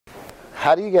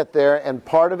How do you get there? And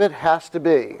part of it has to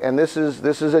be, and this is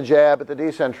a jab at the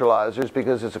decentralizers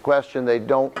because it's a question they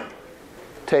don't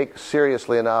take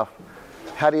seriously enough.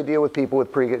 How do you deal with people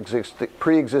with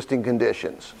pre-existing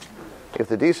conditions? If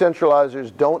the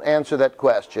decentralizers don't answer that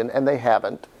question, and they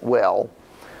haven't, well,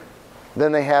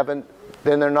 then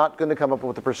they're not going to come up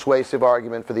with a persuasive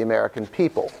argument for the American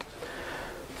people.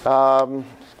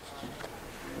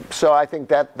 So I think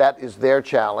that is their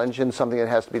challenge and something that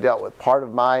has to be dealt with. Part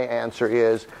of my answer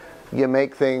is you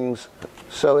make things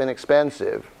so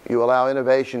inexpensive, you allow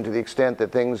innovation to the extent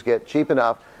that things get cheap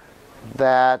enough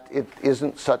that it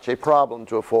isn't such a problem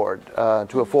to afford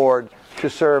to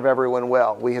serve everyone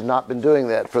well. We have not been doing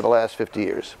that for the last 50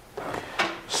 years.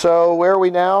 So where are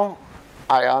we now?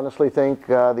 I honestly think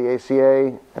the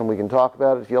ACA, and we can talk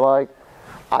about it if you like,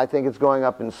 I think it's going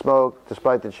up in smoke,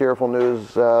 despite the cheerful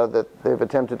news that they've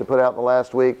attempted to put out in the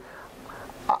last week.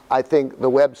 I think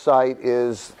the website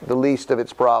is the least of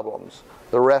its problems.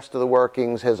 The rest of the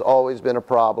workings has always been a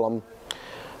problem.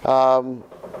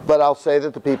 But I'll say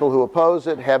that the people who oppose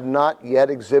it have not yet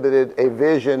exhibited a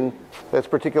vision that's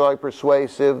particularly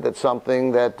persuasive, that's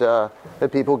something that,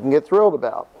 that people can get thrilled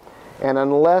about. And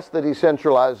unless the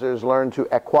decentralizers learn to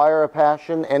acquire a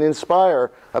passion and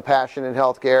inspire a passion in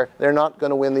healthcare, they're not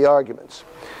going to win the arguments.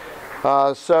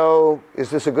 So is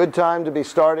this a good time to be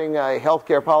starting a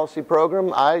healthcare policy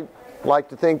program? I like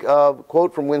to think of a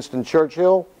quote from Winston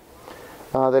Churchill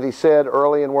that he said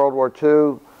early in World War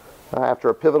II. After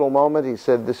a pivotal moment, he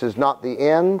said, "This is not the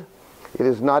end. It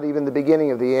is not even the beginning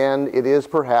of the end. It is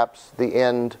perhaps the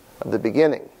end of the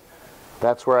beginning."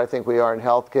 That's where I think we are in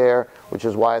healthcare, which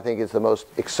is why I think it's the most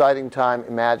exciting time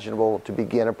imaginable to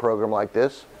begin a program like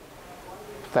this.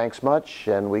 Thanks much,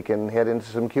 and we can head into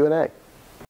some Q&A.